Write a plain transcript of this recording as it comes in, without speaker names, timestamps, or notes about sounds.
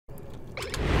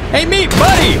Hey, meat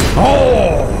buddy!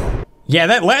 Oh! Yeah,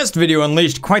 that last video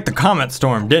unleashed quite the comment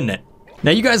storm, didn't it?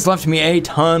 Now, you guys left me a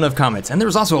ton of comments, and there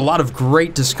was also a lot of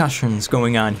great discussions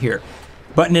going on here.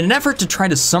 But in an effort to try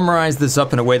to summarize this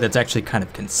up in a way that's actually kind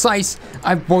of concise,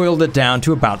 I've boiled it down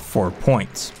to about 4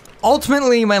 points.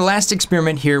 Ultimately, my last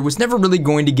experiment here was never really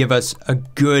going to give us a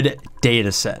good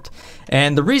data set.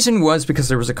 And the reason was because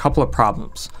there was a couple of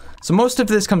problems. So most of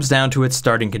this comes down to its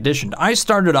starting condition. I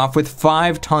started off with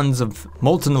 5 tons of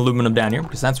molten aluminum down here,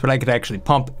 because that's what I could actually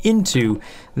pump into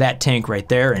that tank right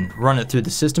there and run it through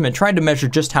the system, and tried to measure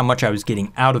just how much I was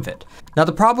getting out of it. Now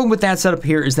the problem with that setup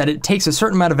here is that it takes a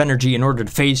certain amount of energy in order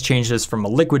to phase change this from a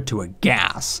liquid to a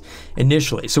gas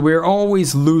initially. So we're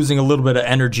always losing a little bit of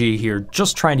energy here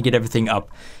just trying to get everything up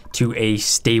to a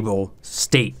stable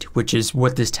state, which is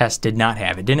what this test did not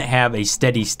have. It didn't have a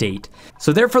steady state.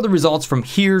 So therefore the results from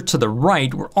here to the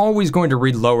right were always going to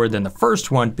read lower than the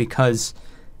first one because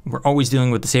we're always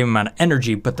dealing with the same amount of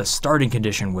energy, but the starting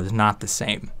condition was not the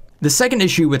same. The second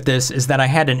issue with this is that I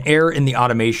had an error in the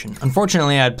automation.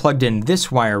 Unfortunately, I had plugged in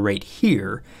this wire right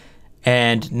here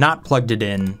and not plugged it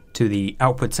in to the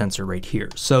output sensor right here.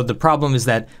 So the problem is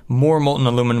that more molten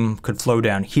aluminum could flow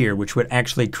down here, which would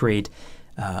actually create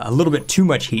a little bit too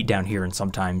much heat down here and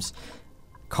sometimes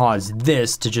cause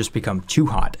this to just become too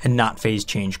hot and not phase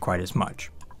change quite as much.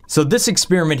 So this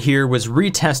experiment here was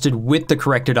retested with the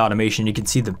corrected automation. You can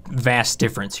see the vast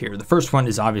difference here. The first one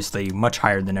is obviously much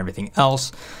higher than everything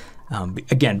else.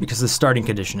 Again, because the starting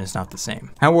condition is not the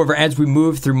same. However, as we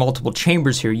move through multiple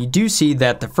chambers here, you do see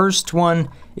that the first one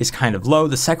is kind of low,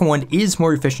 the second one is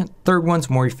more efficient, third one's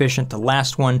more efficient, the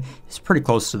last one is pretty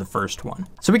close to the first one.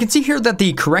 So we can see here that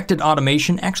the corrected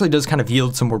automation actually does kind of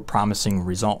yield some more promising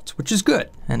results, which is good,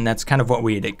 and that's kind of what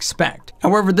we'd expect.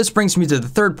 However, this brings me to the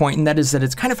third point, and that is that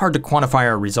it's kind of hard to quantify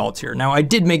our results here. Now, I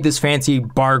did make this fancy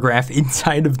bar graph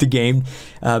inside of the game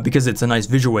because it's a nice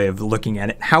visual way of looking at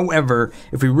it. However,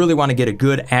 if we really want to get a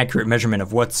good, accurate measurement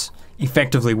of what's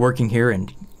effectively working here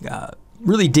and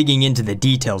really digging into the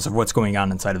details of what's going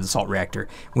on inside of the salt reactor,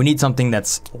 we need something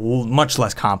that's much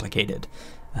less complicated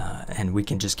and we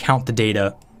can just count the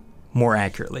data more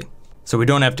accurately. So we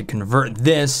don't have to convert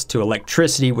this to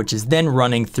electricity, which is then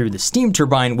running through the steam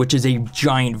turbine, which is a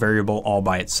giant variable all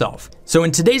by itself. So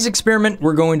in today's experiment,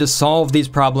 we're going to solve these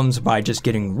problems by just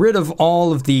getting rid of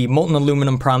all of the molten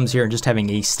aluminum problems here and just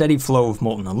having a steady flow of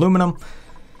molten aluminum.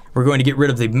 We're going to get rid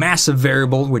of the massive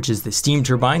variable, which is the steam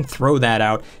turbine, throw that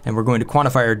out, and we're going to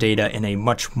quantify our data in a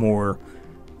much more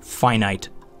finite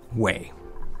way.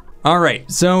 All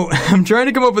right, so I'm trying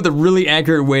to come up with a really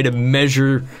accurate way to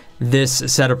measure this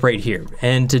setup right here,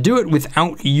 and to do it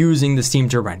without using the steam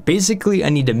turbine. Basically, I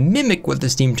need to mimic what the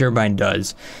steam turbine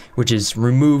does, which is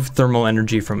remove thermal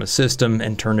energy from a system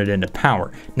and turn it into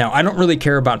power. Now, I don't really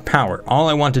care about power. All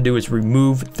I want to do is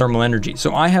remove thermal energy.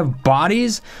 So I have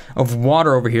bodies of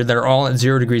water over here that are all at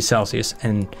 0 degrees Celsius,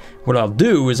 and what I'll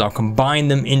do is I'll combine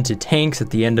them into tanks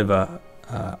at the end of a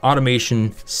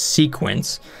automation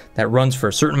sequence that runs for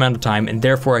a certain amount of time, and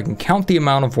therefore I can count the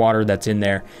amount of water that's in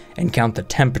there and count the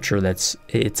temperature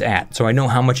it's at. So I know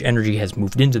how much energy has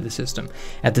moved into the system.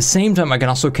 At the same time, I can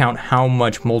also count how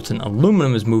much molten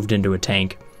aluminum has moved into a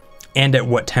tank and at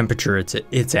what temperature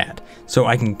it's at. So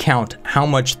I can count how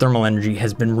much thermal energy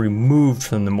has been removed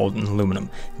from the molten aluminum.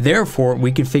 Therefore,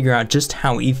 we can figure out just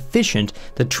how efficient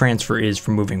the transfer is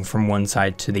from moving from one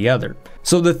side to the other.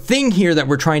 So the thing here that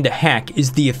we're trying to hack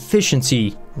is the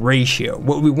efficiency ratio.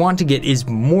 What we want to get is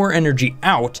more energy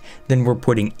out than we're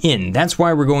putting in. That's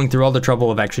why we're going through all the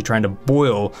trouble of actually trying to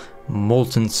boil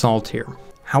molten salt here.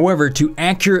 However, to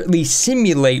accurately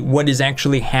simulate what is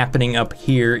actually happening up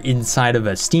here inside of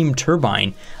a steam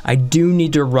turbine, I do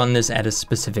need to run this at a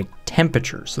specific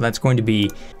temperature. So that's going to be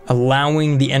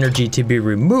allowing the energy to be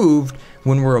removed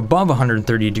when we're above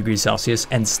 130 degrees Celsius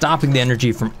and stopping the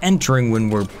energy from entering when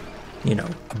we're,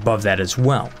 above that as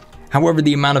well. However,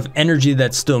 the amount of energy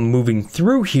that's still moving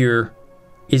through here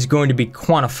is going to be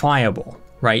quantifiable,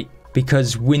 right?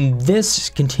 Because when this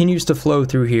continues to flow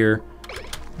through here,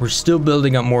 we're still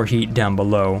building up more heat down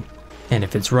below, and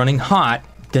if it's running hot,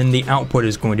 then the output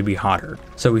is going to be hotter.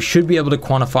 So we should be able to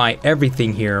quantify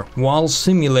everything here while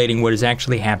simulating what is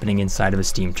actually happening inside of a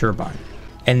steam turbine.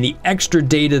 And the extra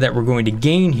data that we're going to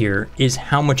gain here is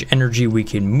how much energy we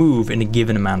can move in a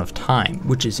given amount of time,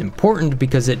 which is important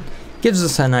because it gives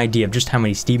us an idea of just how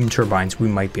many steam turbines we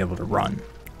might be able to run,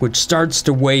 which starts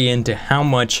to weigh into how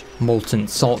much molten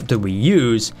salt do we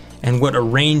use and what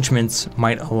arrangements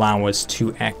might allow us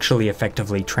to actually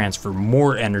effectively transfer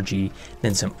more energy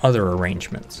than some other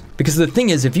arrangements. Because the thing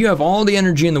is, if you have all the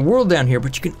energy in the world down here,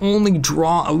 but you can only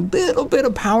draw a little bit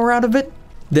of power out of it,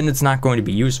 then it's not going to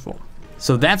be useful.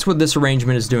 So that's what this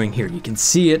arrangement is doing here. You can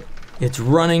see it. It's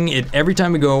running it every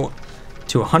time we go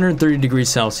to 130 degrees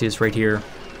Celsius right here.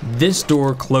 This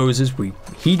door closes, we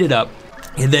heat it up,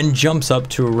 it then jumps up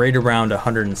to right around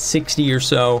 160 or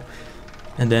so,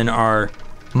 and then our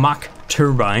mock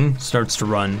turbine starts to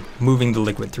run, moving the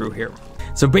liquid through here.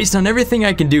 So based on everything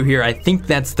I can do here, I think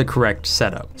that's the correct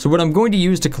setup. So what I'm going to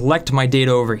use to collect my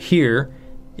data over here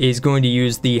is going to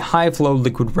use the high flow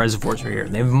liquid reservoirs right here.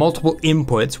 They have multiple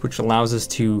inputs, which allows us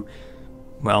to,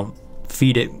 well,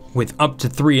 feed it with up to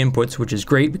 3 inputs, which is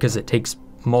great because it takes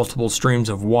multiple streams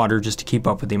of water just to keep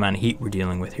up with the amount of heat we're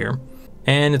dealing with here.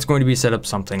 And it's going to be set up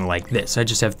something like this. I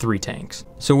just have 3 tanks.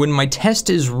 So when my test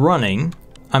is running,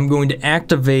 I'm going to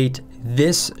activate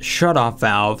this shutoff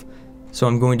valve. So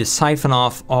I'm going to siphon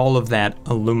off all of that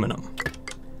aluminum.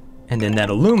 And then that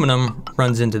aluminum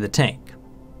runs into the tank.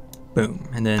 Boom.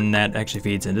 And then that actually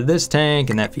feeds into this tank,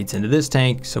 and that feeds into this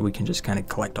tank, so we can just kind of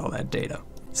collect all that data.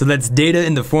 So that's data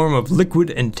in the form of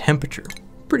liquid and temperature.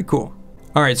 Pretty cool.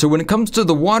 All right, so when it comes to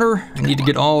the water, I need to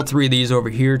get all 3 of these over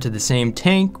here to the same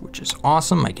tank, which is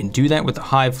awesome. I can do that with a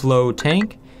high flow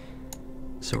tank.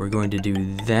 So we're going to do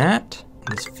that.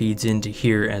 This feeds into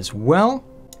here as well.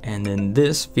 And then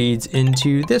this feeds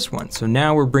into this one. So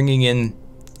now we're bringing in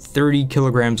 30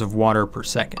 kilograms of water per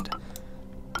second.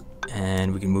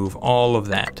 And we can move all of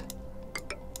that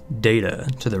data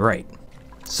to the right.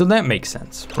 So that makes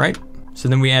sense, right? So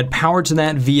then we add power to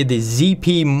that via the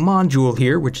ZP module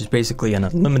here, which is basically an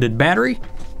unlimited battery.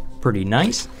 Pretty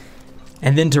nice.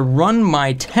 And then to run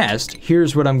my test,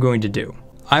 here's what I'm going to do.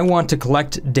 I want to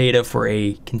collect data for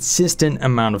a consistent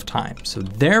amount of time. So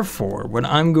therefore, what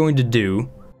I'm going to do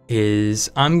is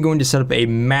I'm going to set up a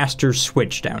master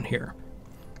switch down here.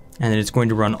 And then it's going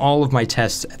to run all of my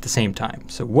tests at the same time.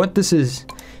 So what this is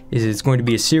it's going to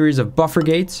be a series of buffer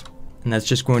gates, and that's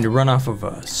just going to run off of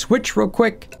a switch real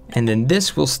quick, and then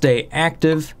this will stay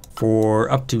active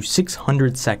for up to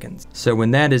 600 seconds. So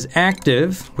when that is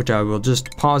active, which I will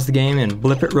just pause the game and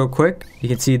blip it real quick, you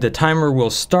can see the timer will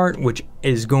start, which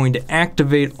is going to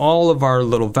activate all of our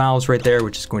little valves right there,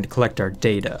 which is going to collect our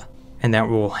data. And that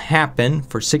will happen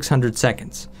for 600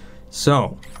 seconds.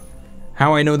 So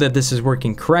how I know that this is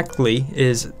working correctly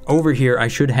is over here I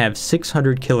should have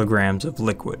 600 kilograms of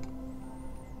liquid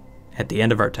at the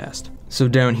end of our test. So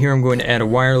down here I'm going to add a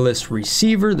wireless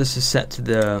receiver. This is set to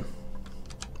the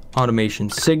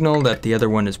automation signal that the other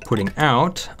one is putting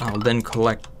out. I'll then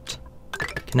connect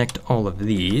all of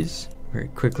these. Very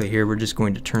quickly here, we're just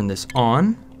going to turn this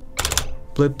on.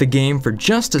 Blip the game for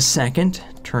just a second,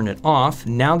 turn it off.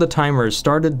 Now the timer has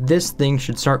started. This thing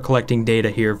should start collecting data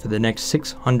here for the next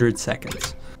 600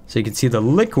 seconds. So you can see the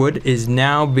liquid is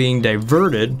now being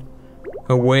diverted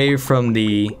away from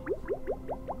the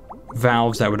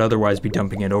valves that would otherwise be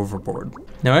dumping it overboard.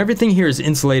 Now everything here is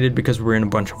insulated because we're in a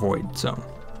bunch of void, so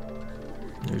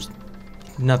there's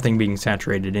nothing being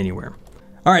saturated anywhere.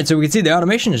 All right, so we can see the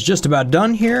automation is just about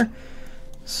done here.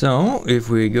 So if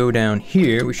we go down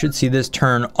here, we should see this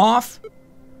turn off.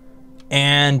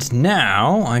 And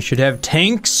now I should have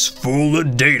tanks full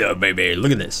of data, baby.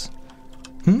 Look at this.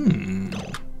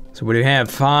 So what do we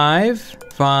have? 5,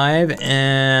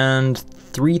 and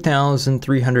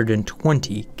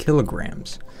 3,320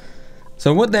 kilograms.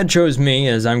 So what that shows me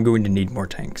is I'm going to need more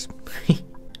tanks.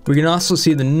 We can also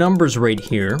see the numbers right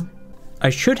here. I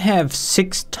should have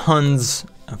 6 tons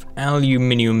of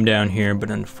aluminum down here, but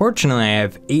unfortunately I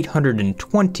have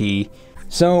 820.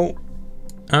 So,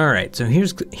 all right, so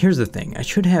here's the thing. I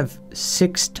should have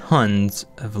 6 tons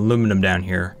of aluminum down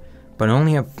here, but I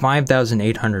only have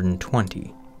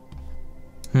 5,820.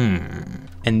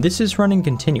 And this is running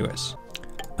continuous.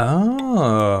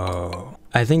 Oh,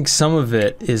 I think some of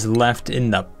it is left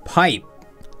in the pipe.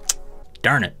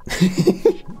 Darn it.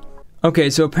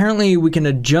 Okay, so apparently we can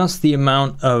adjust the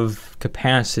amount of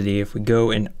capacity if we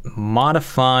go and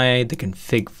modify the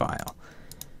config file.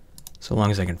 So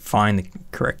long as I can find the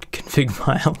correct config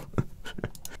file.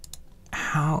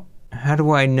 How do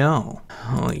I know?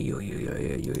 Oh,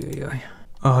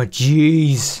 oh,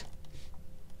 jeez.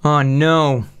 Oh,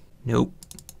 no. Nope.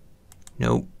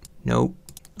 Nope. Nope.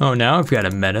 Oh, now I've got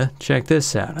a meta. Check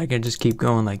this out. I can just keep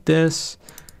going like this.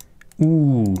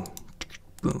 Ooh.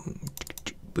 Boom.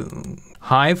 Boom.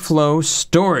 High flow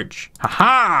storage.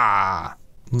 Haha!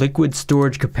 Liquid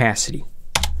storage capacity.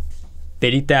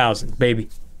 50,000, baby.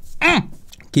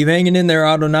 Keep hanging in there,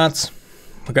 Autonauts.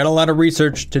 We got a lot of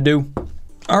research to do.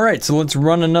 All right, so let's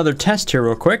run another test here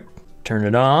real quick. Turn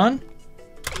it on.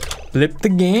 Flip the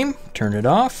game. Turn it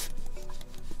off.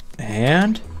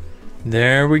 And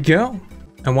there we go.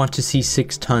 I want to see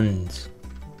 6 tons.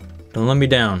 Don't let me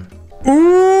down.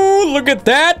 Ooh, look at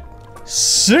that.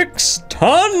 6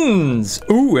 tons.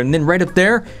 Ooh, and then right up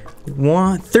there,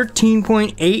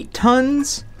 13.8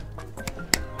 tons.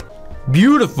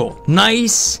 Beautiful,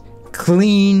 nice,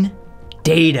 clean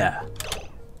data.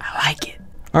 I like it.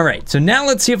 All right, so now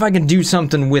let's see if I can do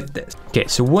something with this. Okay,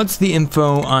 so what's the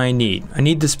info I need? I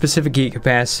need the specific heat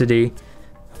capacity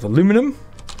of aluminum,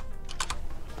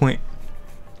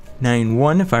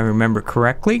 0.91 if I remember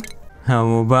correctly.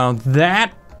 How about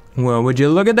that? Well, would you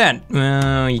look at that?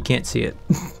 Well, you can't see it.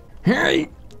 Hey,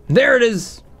 there it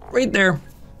is, right there.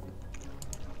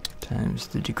 Times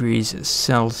the degrees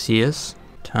Celsius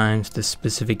times the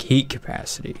specific heat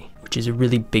capacity, which is a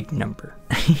really big number.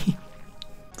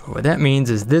 But what that means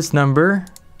is this number,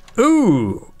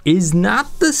 ooh, is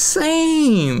not the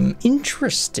same.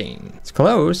 Interesting. It's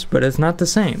close, but it's not the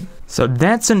same. So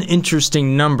that's an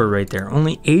interesting number right there.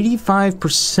 Only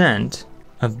 85%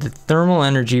 of the thermal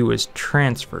energy was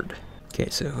transferred. Okay,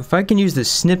 so if I can use the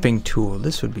snipping tool,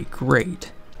 this would be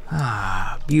great.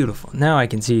 Ah, beautiful. Now I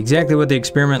can see exactly what the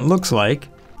experiment looks like.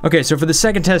 Okay, so for the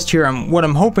second test here, what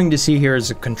I'm hoping to see here is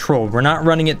a control. We're not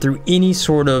running it through any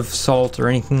sort of salt or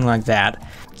anything like that.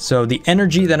 So the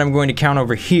energy that I'm going to count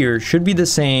over here should be the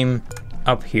same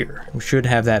up here. We should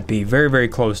have that be very, very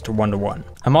close to 1-to-1.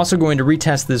 I'm also going to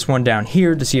retest this one down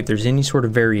here to see if there's any sort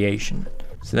of variation.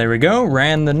 So there we go,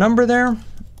 ran the number there,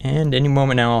 and any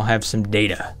moment now I'll have some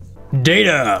data.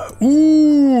 Data,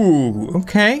 ooh,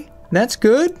 okay, that's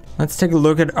good. Let's take a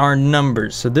look at our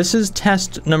numbers. So this is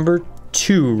test number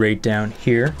 2 right down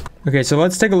here. Okay, so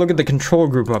let's take a look at the control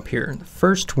group up here. The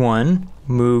first one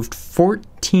moved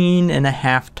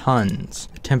 14.5 tons.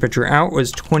 The temperature out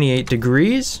was 28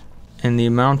 degrees, and the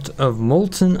amount of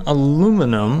molten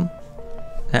aluminum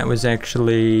that was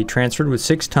actually transferred was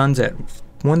 6 tons at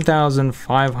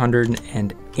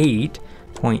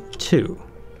 1,508.2.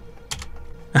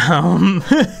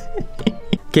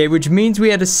 Okay, which means we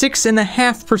had a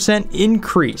 6.5%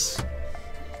 increase.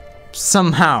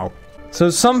 Somehow. So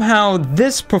somehow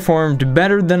this performed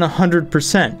better than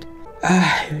 100%.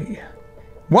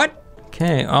 What?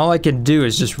 Okay, all I can do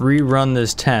is just rerun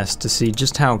this test to see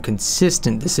just how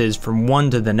consistent this is from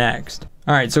one to the next.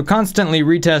 All right, so constantly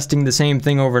retesting the same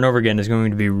thing over and over again is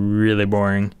going to be really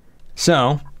boring.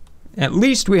 So, at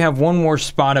least we have one more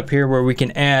spot up here where we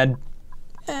can add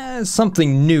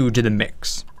something new to the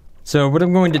mix. So what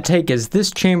I'm going to take is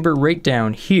this chamber right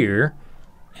down here,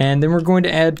 and then we're going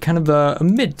to add kind of a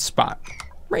mid spot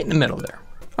right in the middle there.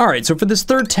 All right, so for this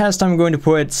third test, I'm going to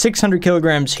put 600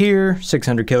 kilograms here,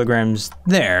 600 kilograms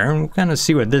there, and we'll kind of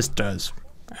see what this does.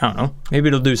 I don't know, maybe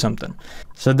it'll do something.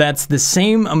 So that's the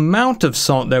same amount of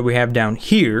salt that we have down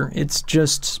here. It's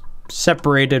just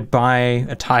separated by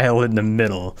a tile in the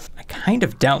middle. I kind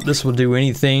of doubt this will do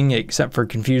anything except for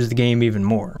confuse the game even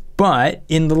more. But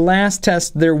in the last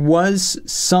test, there was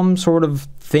some sort of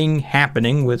thing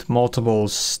happening with multiple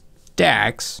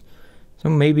stacks. So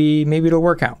maybe it'll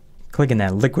work out. Clicking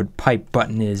that liquid pipe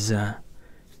button is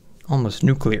almost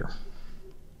nuclear.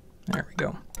 There we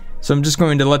go. So I'm just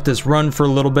going to let this run for a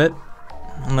little bit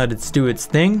and let it do its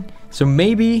thing. So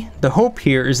maybe the hope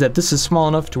here is that this is small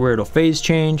enough to where it'll phase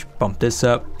change, bump this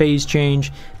up, phase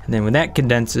change, and then when that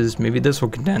condenses, maybe this will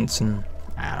condense and,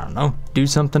 I don't know, do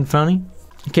something funny.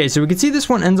 Okay, so we can see this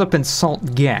one ends up in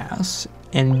salt gas,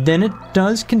 and then it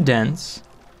does condense.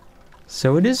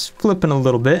 So it is flipping a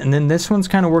little bit, and then this one's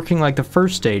kind of working like the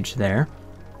first stage there.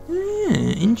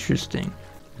 Interesting.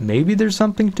 Maybe there's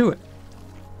something to it.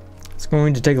 It's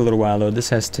going to take a little while though. This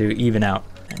has to even out.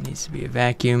 It needs to be a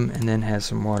vacuum and then has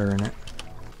some water in it.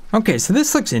 Okay, so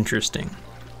this looks interesting.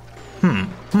 What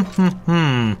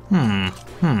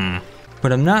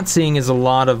I'm not seeing is a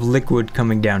lot of liquid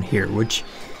coming down here, which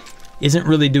isn't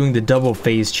really doing the double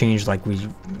phase change like we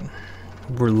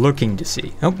were looking to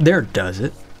see. Oh, there it does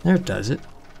it. There it does it.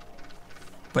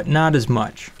 But not as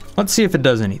much. Let's see if it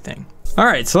does anything. All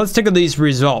right, so let's take a look at these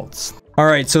results. All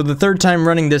right, so the third time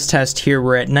running this test here,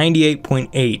 we're at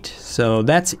 98.8. So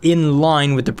that's in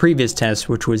line with the previous test,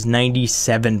 which was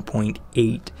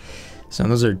 97.8. So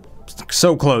those are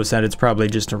so close that it's probably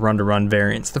just a run-to-run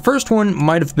variance. The first one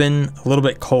might have been a little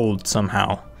bit cold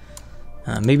somehow.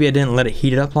 Maybe I didn't let it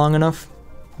heat it up long enough.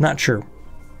 Not sure.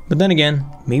 But then again,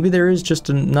 maybe there is just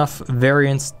enough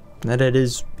variance that it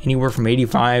is anywhere from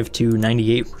 85 to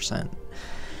 98%.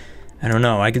 I don't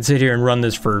know, I could sit here and run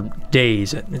this for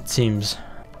days, it seems.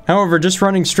 However, just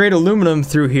running straight aluminum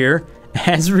through here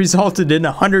has resulted in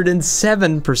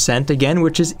 107% again,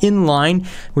 which is in line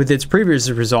with its previous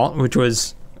result, which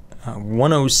was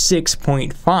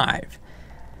 106.5.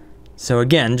 So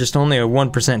again, just only a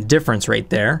 1% difference right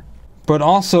there. But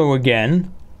also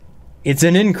again, it's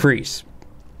an increase.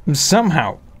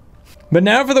 Somehow. But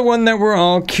now for the one that we're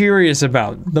all curious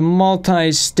about, the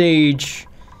multi-stage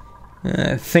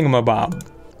thingamabob.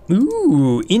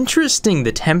 Ooh, interesting.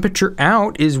 The temperature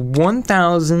out is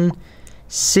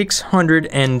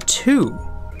 1,602.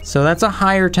 So that's a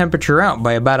higher temperature out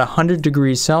by about 100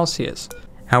 degrees Celsius.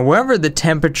 However, the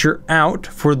temperature out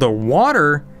for the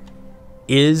water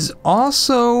is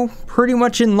also pretty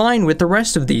much in line with the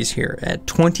rest of these here at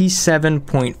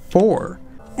 27.4.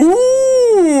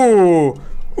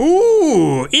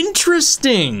 Ooh,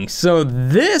 interesting. So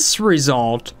this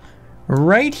result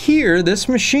right here, this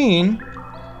machine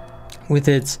with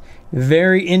its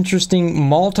very interesting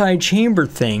multi-chamber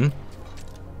thing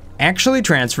actually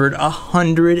transferred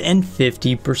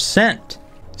 150%.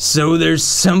 So there's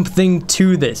something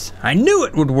to this. I knew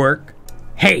it would work.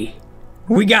 Hey,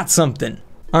 we got something.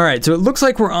 All right, so it looks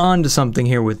like we're on to something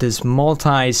here with this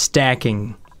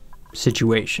multi-stacking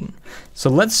situation. So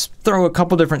let's throw a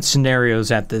couple different scenarios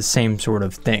at this same sort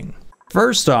of thing.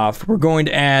 First off, we're going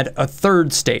to add a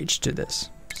third stage to this.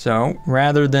 So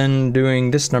rather than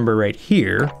doing this number right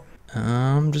here,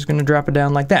 I'm just gonna drop it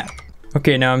down like that.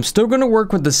 Okay, now I'm still gonna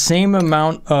work with the same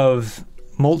amount of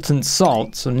molten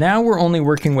salt. So now we're only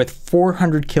working with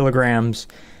 400 kilograms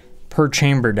per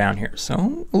chamber down here.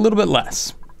 So a little bit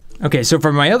less. Okay, so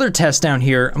for my other test down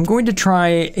here, I'm going to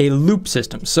try a loop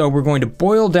system. So we're going to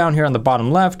boil down here on the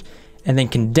bottom left and then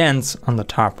condense on the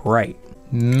top right.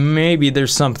 Maybe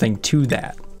there's something to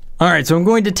that. All right, so I'm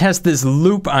going to test this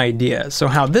loop idea. So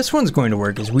how this one's going to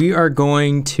work is we are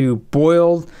going to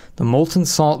boil the molten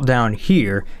salt down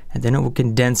here, and then it will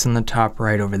condense on the top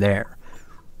right over there.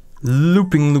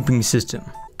 Looping system.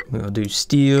 We'll do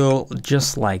steel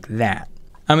just like that.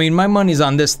 I mean, my money's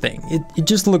on this thing. It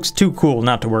just looks too cool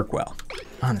not to work well.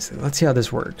 Honestly, let's see how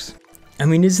this works. I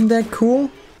mean, isn't that cool?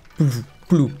 Bloop,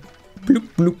 bloop, bloop,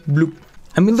 bloop, bloop.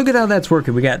 I mean, look at how that's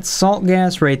working. We got salt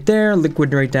gas right there,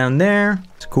 liquid right down there.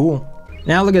 It's cool.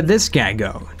 Now look at this guy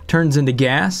go. Turns into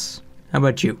gas. How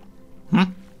about you?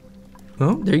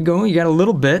 Oh, there you go. You got a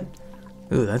little bit.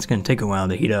 Ooh, that's gonna take a while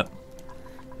to heat up.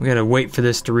 We gotta wait for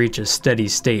this to reach a steady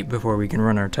state before we can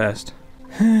run our test.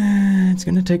 It's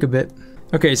gonna take a bit.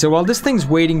 Okay, so while this thing's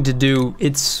waiting to do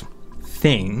its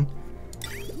thing,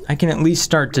 I can at least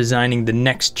start designing the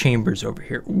next chambers over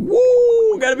here.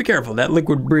 Whoa, gotta be careful. That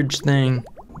liquid bridge thing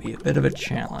will be a bit of a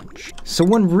challenge. So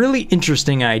one really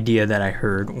interesting idea that I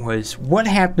heard was what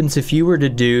happens if you were to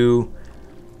do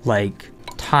like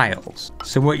tiles.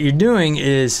 So what you're doing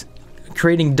is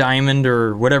creating diamond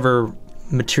or whatever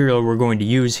material we're going to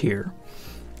use here.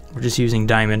 We're just using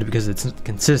diamond because it's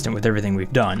consistent with everything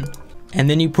we've done. And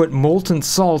then you put molten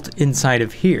salt inside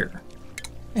of here.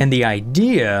 And the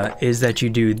idea is that you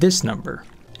do this number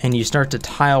and you start to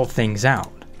tile things out.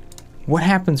 What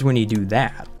happens when you do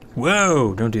that?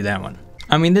 Whoa, don't do that one.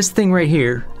 I mean, this thing right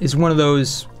here is one of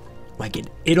those, like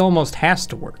it almost has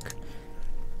to work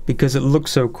because it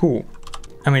looks so cool.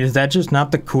 I mean, is that just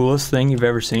not the coolest thing you've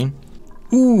ever seen?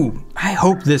 Ooh, I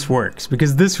hope this works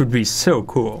because this would be so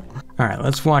cool. All right,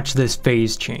 let's watch this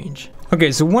phase change.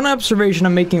 Okay, so one observation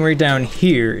I'm making right down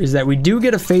here is that we do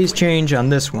get a phase change on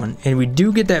this one, and we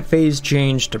do get that phase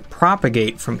change to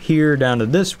propagate from here down to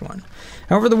this one.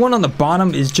 However, the one on the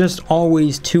bottom is just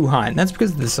always too high, and that's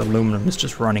because this aluminum is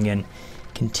just running in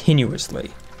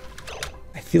continuously.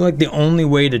 I feel like the only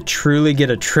way to truly get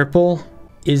a triple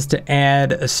is to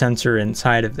add a sensor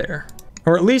inside of there,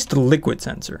 or at least a liquid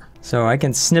sensor. So I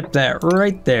can snip that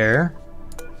right there,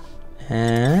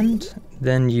 and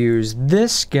then use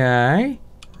this guy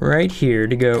right here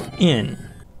to go in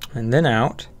and then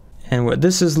out. And what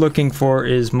this is looking for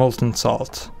is molten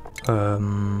salt.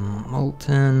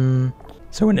 Molten.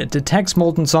 So when it detects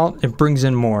molten salt, it brings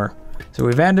in more. So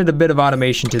we've added a bit of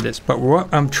automation to this, but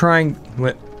what I'm trying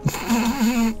with...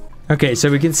 Okay,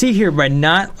 so we can see here by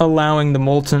not allowing the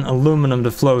molten aluminum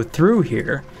to flow through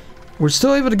here, we're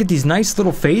still able to get these nice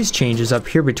little phase changes up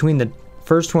here between the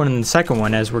first one and the second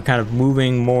one as we're kind of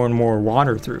moving more and more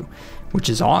water through, which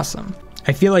is awesome.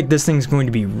 I feel like this thing's going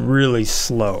to be really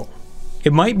slow.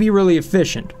 It might be really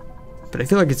efficient, but I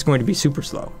feel like it's going to be super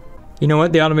slow. You know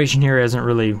what? The automation here hasn't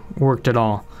really worked at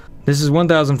all. This is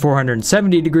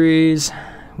 1,470 degrees,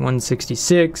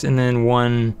 166, and then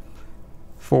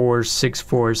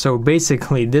 1,464. So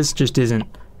basically this just isn't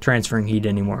transferring heat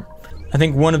anymore. I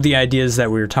think one of the ideas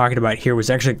that we were talking about here was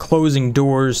actually closing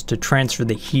doors to transfer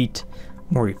the heat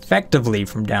more effectively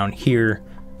from down here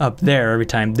up there every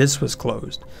time this was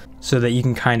closed, so that you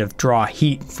can kind of draw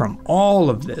heat from all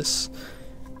of this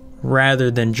rather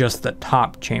than just the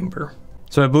top chamber.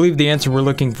 So I believe the answer we're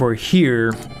looking for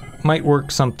here might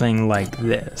work something like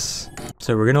this.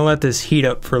 So we're gonna let this heat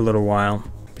up for a little while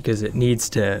because it needs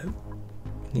to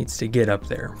needs to get up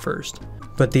there first.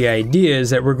 But the idea is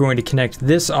that we're going to connect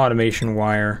this automation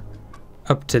wire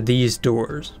up to these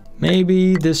doors.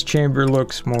 Maybe this chamber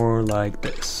looks more like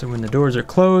this. So when the doors are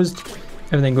closed,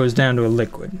 everything goes down to a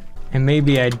liquid. And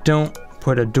maybe I don't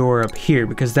put a door up here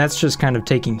because that's just kind of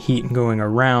taking heat and going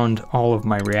around all of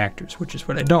my reactors, which is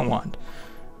what I don't want.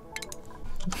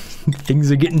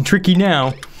 Things are getting tricky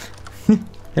now.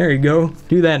 There you go,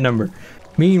 do that number.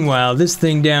 Meanwhile, this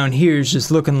thing down here is just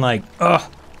looking like, oh,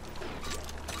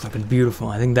 it's looking beautiful.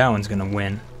 I think that one's gonna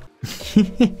win.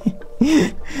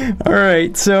 All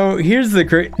right, so here's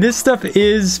the this stuff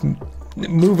is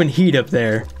moving heat up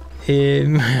there,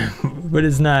 but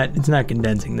it's not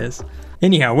condensing this.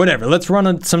 Anyhow, whatever. Let's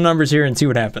run some numbers here and see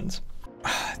what happens.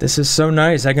 This is so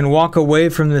nice. I can walk away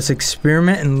from this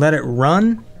experiment and let it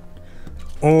run,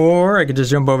 or I could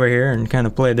just jump over here and kind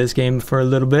of play this game for a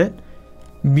little bit.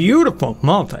 Beautiful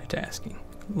multitasking.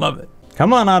 Love it.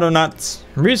 Come on, Autonauts.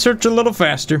 Research a little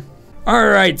faster.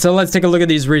 Alright, so let's take a look at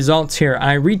these results here.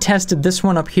 I retested this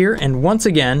one up here and once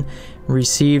again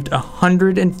received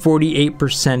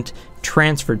 148%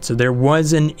 transferred. So there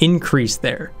was an increase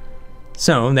there.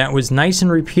 So that was nice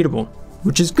and repeatable,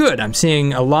 which is good. I'm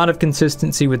seeing a lot of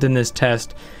consistency within this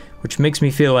test, which makes me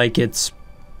feel like it's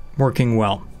working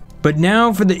well. But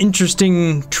now for the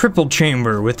interesting triple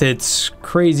chamber with its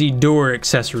crazy door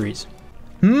accessories.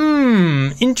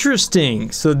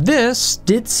 Interesting. So this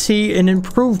did see an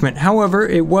improvement. However,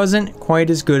 it wasn't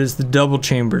quite as good as the double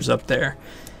chambers up there.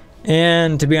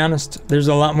 And to be honest, there's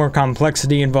a lot more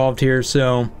complexity involved here,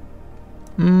 so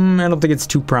I don't think it's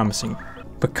too promising.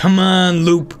 But come on,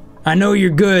 Loop. I know you're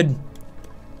good.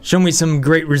 Show me some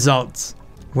great results.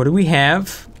 What do we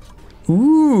have?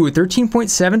 Ooh,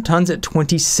 13.7 tons at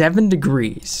 27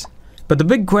 degrees. But the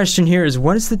big question here is,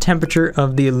 what is the temperature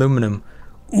of the aluminum?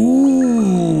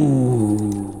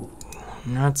 Ooh,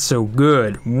 not so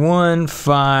good.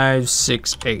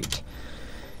 1568.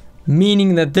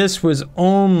 Meaning that this was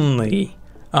only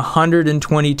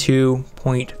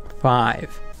 122.5,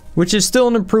 which is still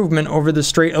an improvement over the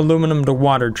straight aluminum to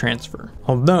water transfer,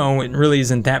 although it really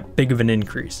isn't that big of an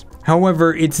increase.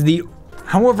 However,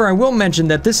 I will mention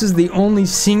that this is the only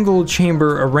single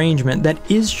chamber arrangement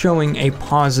that is showing a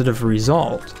positive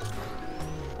result.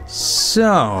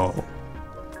 So,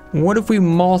 what if we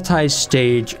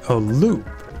multi-stage a loop?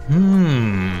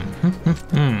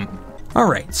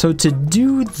 Alright, so to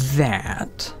do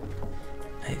that,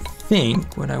 I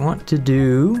think what I want to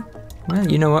do, well,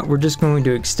 you know what, we're just going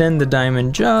to extend the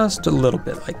diamond just a little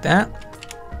bit like that.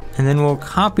 And then we'll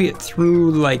copy it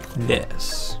through like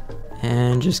this.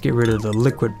 And just get rid of the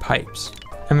liquid pipes.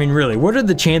 I mean, really, what are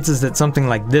the chances that something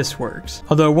like this works?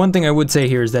 Although one thing I would say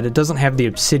here is that it doesn't have the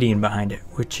obsidian behind it,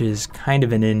 which is kind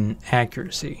of an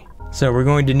inaccuracy. So we're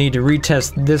going to need to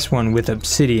retest this one with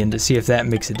obsidian to see if that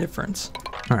makes a difference.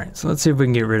 All right, so let's see if we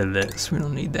can get rid of this. We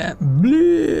don't need that.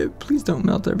 Bleh, please don't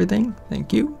melt everything.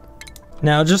 Thank you.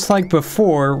 Now, just like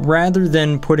before, rather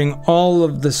than putting all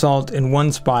of the salt in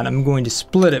one spot, I'm going to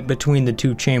split it between the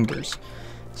two chambers.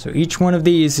 So each one of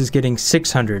these is getting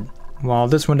 600, while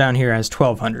this one down here has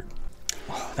 1200.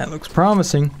 Oh, that looks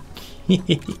promising.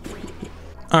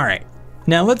 All right,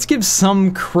 now let's give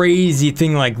some crazy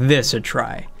thing like this a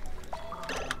try.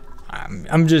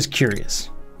 I'm just curious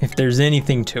if there's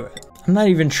anything to it. I'm not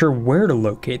even sure where to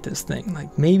locate this thing.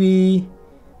 Like maybe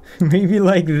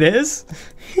like this?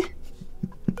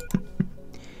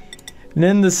 And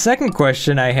then the second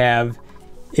question I have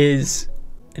is,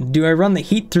 do I run the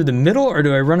heat through the middle or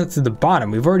do I run it through the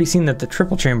bottom? We've already seen that the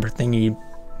triple chamber thingy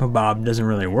bob doesn't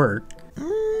really work. I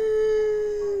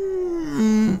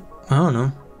don't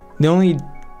know. The only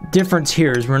difference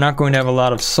here is we're not going to have a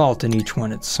lot of salt in each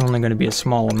one. It's only going to be a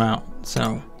small amount.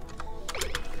 So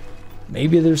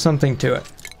maybe there's something to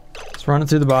it. Let's run it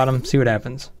through the bottom, see what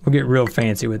happens. We'll get real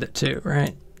fancy with it too,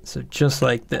 right? So just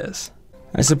like this.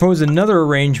 I suppose another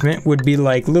arrangement would be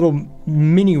like little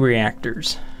mini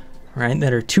reactors, right,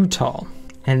 that are too tall,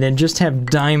 and then just have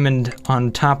diamond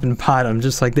on top and bottom,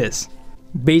 just like this.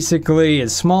 Basically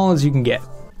as small as you can get,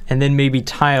 and then maybe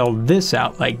tile this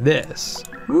out like this.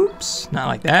 Oops, not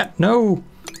like that, no.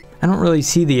 I don't really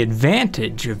see the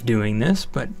advantage of doing this,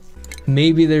 but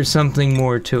maybe there's something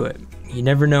more to it. You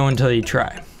never know until you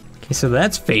try. Okay, so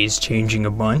that's phase changing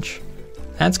a bunch.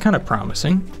 That's kind of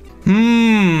promising.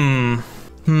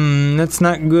 That's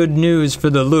not good news for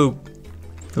the loop.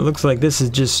 It looks like this is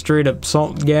just straight up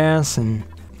salt gas, and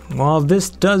while this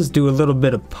does do a little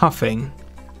bit of puffing,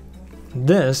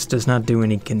 this does not do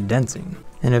any condensing.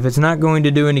 And if it's not going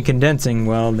to do any condensing,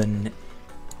 well then,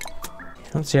 I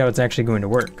don't see how it's actually going to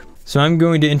work. So I'm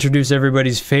going to introduce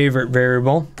everybody's favorite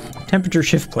variable, temperature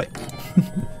shift plate.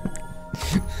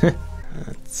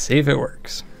 see if it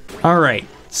works. All right,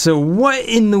 so what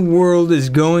in the world is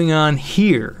going on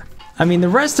here? I mean, the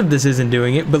rest of this isn't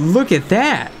doing it, but look at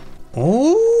that.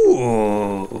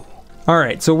 Oh. All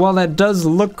right, so while that does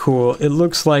look cool, it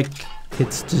looks like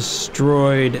it's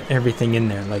destroyed everything in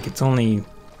there. Like it's only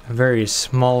a very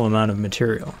small amount of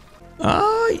material.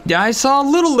 Oh, I saw a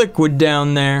little liquid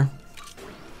down there.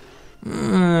 I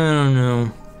don't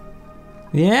know.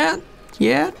 Yeah,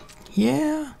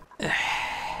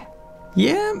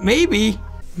 maybe.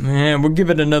 Man, we'll give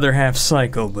it another half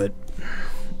cycle, but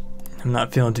I'm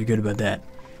not feeling too good about that.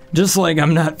 Just like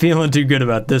I'm not feeling too good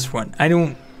about this one.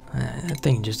 That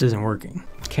thing just isn't working.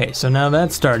 Okay, so now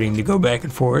that's starting to go back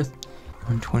and forth.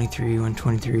 123,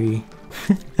 123.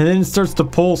 And then it starts to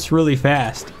pulse really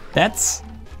fast.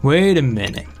 Wait a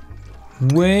minute.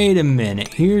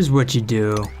 Here's what you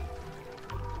do.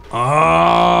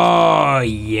 Oh,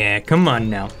 yeah, come on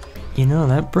now. You know,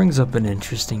 that brings up an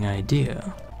interesting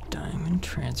idea. Diamond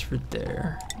transferred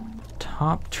there.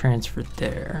 Top transferred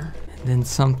there. And then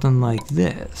something like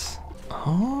this.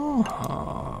 Oh,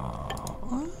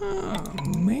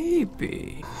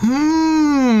 maybe.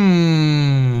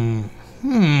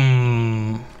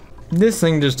 This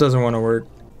thing just doesn't want to work.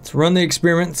 Let's run the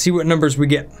experiment and see what numbers we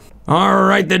get. All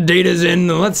right, the data's in.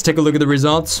 Let's take a look at the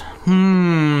results.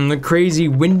 The crazy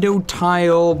window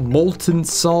tile, molten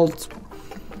salt,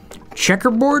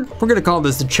 checkerboard? We're gonna call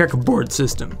this the checkerboard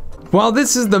system. While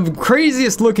this is the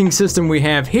craziest looking system we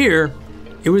have here,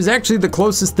 it was actually the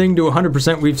closest thing to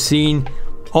 100% we've seen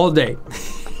all day.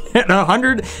 At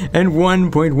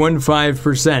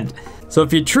 101.15%. So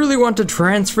if you truly want to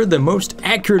transfer the most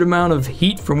accurate amount of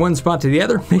heat from one spot to the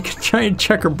other, make a giant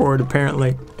checkerboard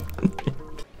apparently.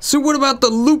 So what about the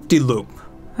loop-de-loop?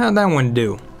 How'd that one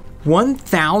do?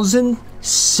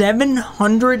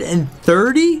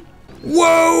 1,730?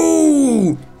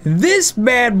 Whoa! This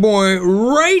bad boy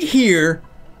right here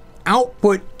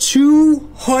output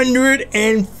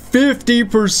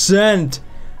 250%.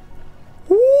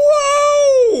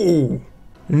 Whoa!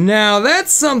 Now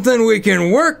that's something we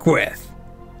can work with.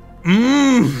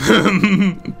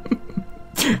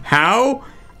 How?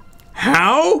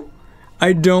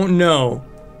 I don't know.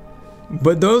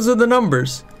 But those are the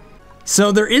numbers.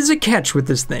 So there is a catch with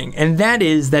this thing, and that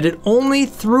is that it only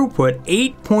throughput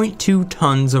 8.2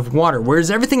 tons of water,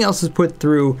 whereas everything else is put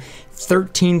through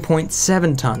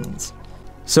 13.7 tons.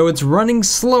 So it's running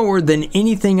slower than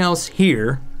anything else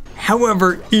here.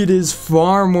 However, it is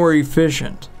far more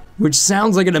efficient, which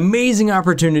sounds like an amazing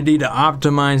opportunity to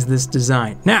optimize this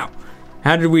design. Now,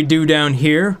 how did we do down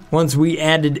here once we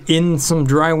added in some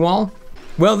drywall?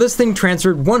 Well, this thing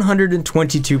transferred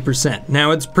 122%.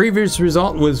 Now, its previous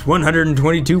result was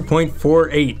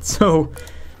 122.48. So,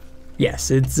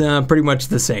 yes, it's pretty much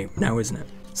the same now, isn't it?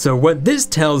 So what this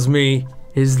tells me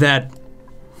is that,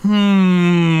 we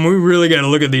really gotta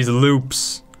look at these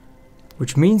loops.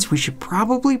 Which means we should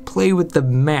probably play with the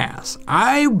mass.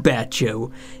 I bet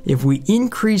you if we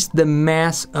increase the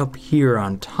mass up here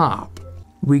on top,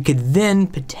 we could then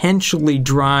potentially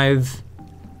drive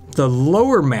the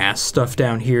lower mass stuff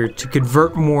down here to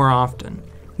convert more often,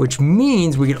 which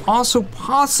means we could also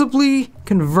possibly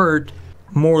convert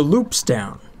more loops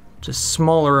down to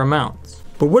smaller amounts.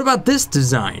 But what about this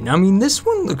design? I mean, this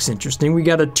one looks interesting. We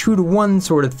got a 2-to-1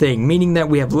 sort of thing, meaning that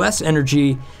we have less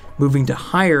energy moving to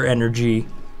higher energy.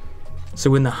 So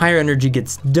when the higher energy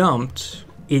gets dumped,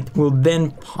 it will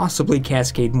then possibly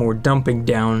cascade more dumping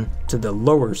down to the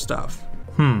lower stuff.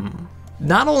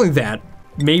 Not only that,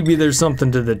 maybe there's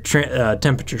something to the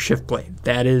temperature shift plate.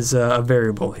 That is a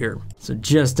variable here. So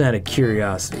just out of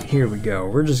curiosity, here we go.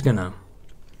 We're just gonna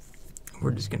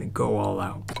go all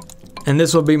out. And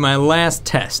this will be my last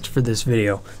test for this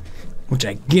video, which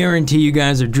I guarantee you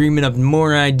guys are dreaming up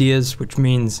more ideas, which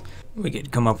means we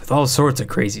could come up with all sorts of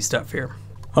crazy stuff here.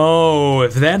 Oh,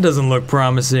 if that doesn't look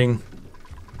promising.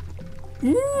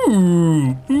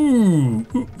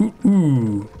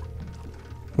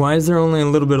 Why is there only a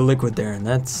little bit of liquid there? And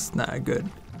that's not good.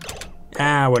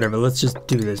 Whatever, let's just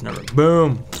do this number.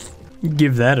 Boom.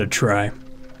 Give that a try.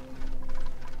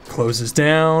 Close this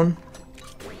down.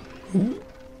 Ooh.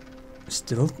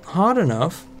 Still hot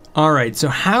enough. All right, so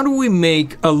how do we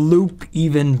make a loop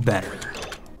even better?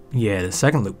 Yeah, the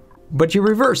second loop, but you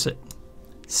reverse it.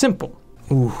 Simple.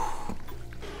 Ooh.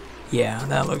 Yeah,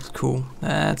 that looks cool.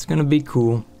 That's gonna be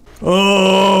cool.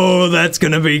 Oh, that's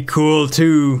gonna be cool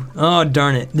too. Oh,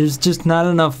 darn it. There's just not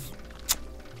enough.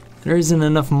 There isn't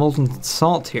enough molten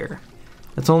salt here.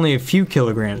 That's only a few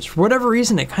kilograms. For whatever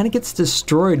reason, it kind of gets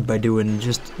destroyed by doing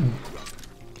just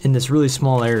in this really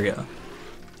small area.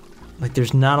 Like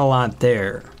there's not a lot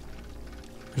there.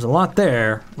 There's a lot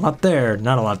there, not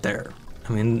a lot there.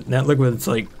 I mean, that liquid's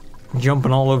like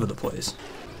jumping all over the place.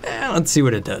 Let's see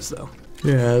what it does though.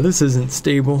 Yeah, this isn't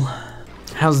stable.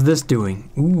 How's this doing?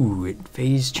 Ooh, it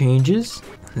phase changes,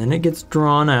 and then it gets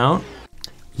drawn out.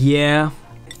 Yeah,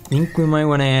 I think we might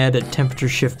want to add a temperature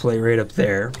shift plate right up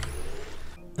there.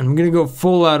 I'm gonna go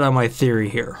full out on my theory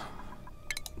here.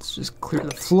 Let's just clear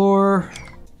the floor.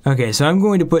 Okay, so I'm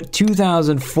going to put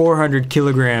 2,400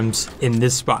 kilograms in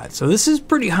this spot. So this is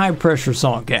pretty high pressure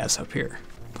salt gas up here.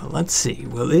 But let's see,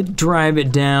 will it drive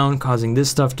it down, causing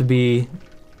this stuff to be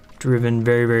driven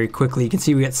very, very quickly? You can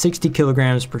see we got 60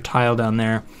 kilograms per tile down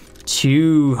there,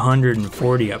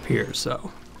 240 up here,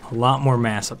 so a lot more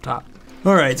mass up top.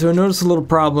 All right, so I noticed a little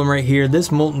problem right here.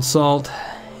 This molten salt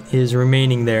is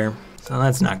remaining there, so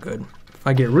that's not good. If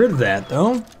I get rid of that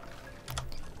though,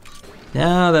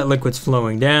 now that liquid's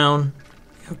flowing down.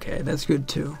 Okay, that's good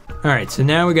too. All right, so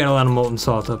now we got a lot of molten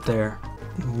salt up there.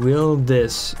 Will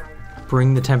this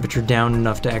bring the temperature down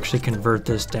enough to actually convert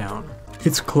this down?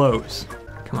 It's close.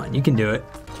 Come on, you can do it.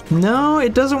 No,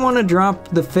 it doesn't want to drop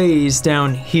the phase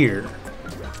down here.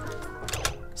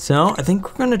 So I think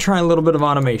we're gonna try a little bit of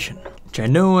automation, which I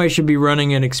know I should be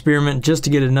running an experiment just to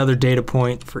get another data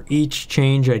point for each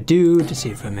change I do to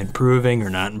see if I'm improving or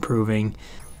not improving.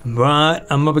 But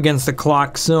I'm up against the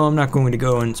clock, so I'm not going to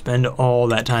go and spend all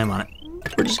that time on it.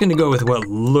 We're just gonna go with what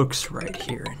looks right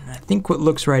here. And I think what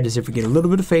looks right is if we get a little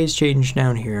bit of phase change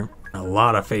down here, a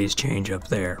lot of phase change up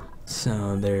there.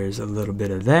 So there's a little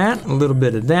bit of that, a little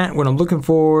bit of that. What I'm looking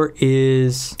for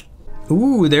is,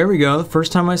 ooh, there we go. The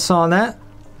first time I saw that, a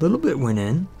little bit went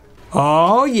in.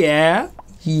 Oh yeah,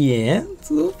 it's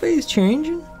a little phase change,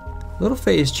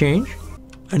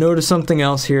 I noticed something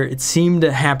else here. It seemed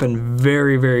to happen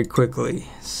very, very quickly.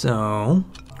 So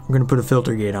we're gonna put a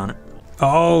filter gate on it.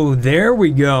 Oh, there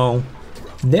we go.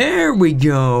 There we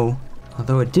go.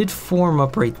 Although it did form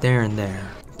up right there and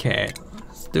there. Okay,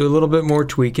 let's do a little bit more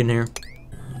tweaking here.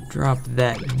 Drop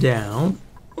that down.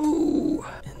 Ooh.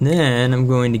 And then I'm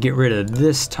going to get rid of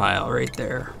this tile right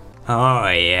there. Oh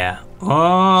yeah.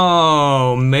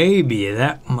 Oh, maybe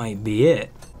that might be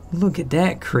it. Look at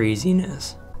that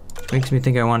craziness. Makes me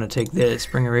think I want to take this,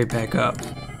 bring it right back up.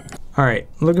 All right,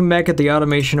 looking back at the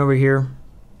automation over here.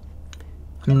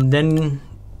 And then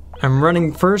I'm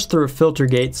running first through a filter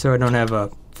gate so I don't have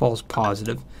a false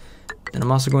positive. And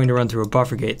I'm also going to run through a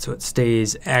buffer gate so it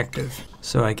stays active,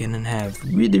 so I can have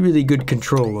really, really good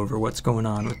control over what's going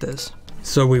on with this.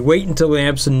 So we wait until we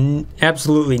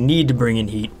absolutely need to bring in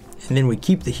heat, and then we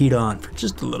keep the heat on for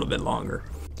just a little bit longer.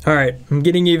 All right, I'm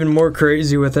getting even more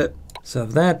crazy with it. So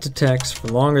if that detects for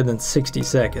longer than 60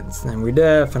 seconds, then we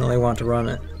definitely want to run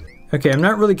it. Okay, I'm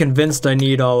not really convinced I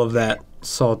need all of that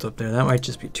salt up there. That might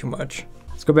just be too much.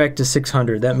 Let's go back to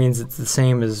 600. That means it's the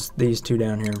same as these two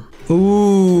down here.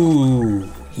 Ooh,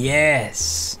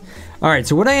 yes. All right,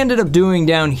 so what I ended up doing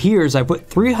down here is I put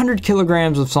 300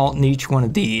 kilograms of salt in each one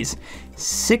of these,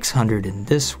 600 in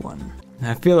this one. And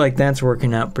I feel like that's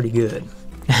working out pretty good.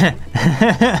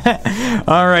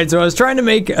 All right, so I was trying to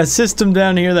make a system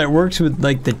down here that works with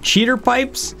like the cheater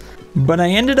pipes, but I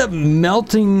ended up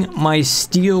melting my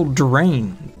steel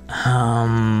drain.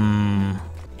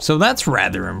 So that's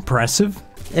rather impressive.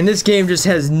 And this game just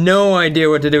has no idea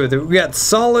what to do with it. We got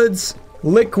solids,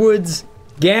 liquids,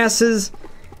 gases.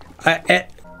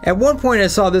 At one point I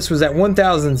saw this was at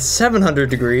 1,700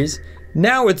 degrees.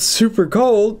 Now it's super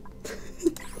cold.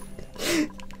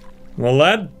 Well,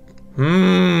 that...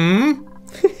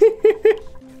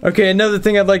 Okay, another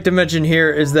thing I'd like to mention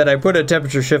here is that I put a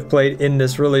temperature shift plate in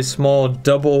this really small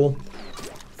double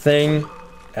thing.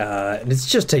 And it's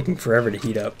just taking forever to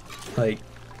heat up. Like,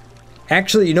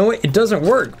 actually, you know what? It doesn't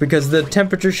work because the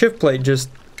temperature shift plate just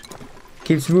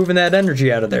keeps moving that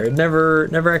energy out of there. It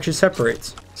never actually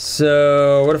separates.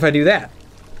 So what if I do that?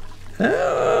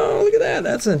 Oh, look at that.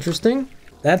 That's interesting.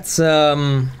 That's,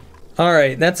 all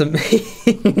right, that's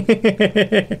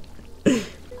amazing.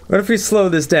 What if we slow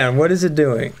this down? What is it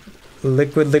doing?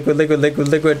 Liquid, liquid, liquid, liquid,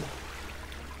 liquid.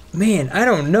 Man, I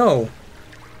don't know.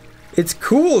 It's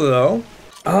cool though.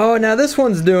 Oh, now this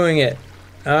one's doing it.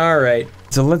 All right.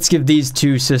 So let's give these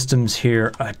two systems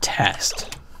here a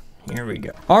test. Here we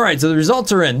go. All right, so the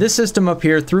results are in. This system up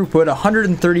here, throughput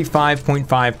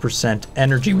 135.5%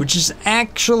 energy, which is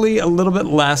actually a little bit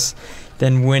less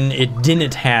than when it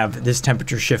didn't have this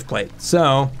temperature shift plate.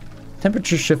 So,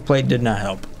 temperature shift plate did not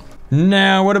help.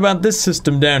 Now, what about this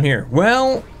system down here?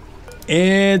 Well,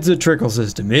 it's a trickle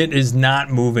system. It is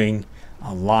not moving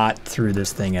a lot through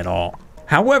this thing at all.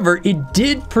 However, it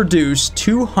did produce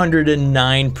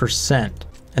 209%.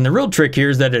 And the real trick here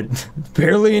is that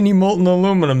barely any molten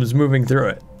aluminum is moving through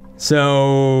it.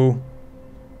 So,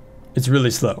 it's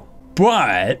really slow.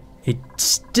 But it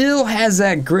still has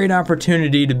that great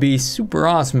opportunity to be super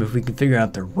awesome if we can figure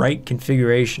out the right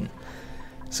configuration.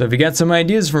 So if you got some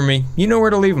ideas for me, you know where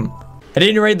to leave them. At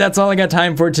any rate, that's all I got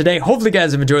time for today. Hopefully you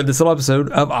guys have enjoyed this little episode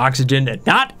of Oxygen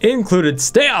Not Included.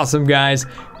 Stay awesome, guys.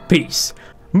 Peace.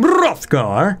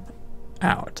 Brothgar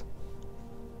out.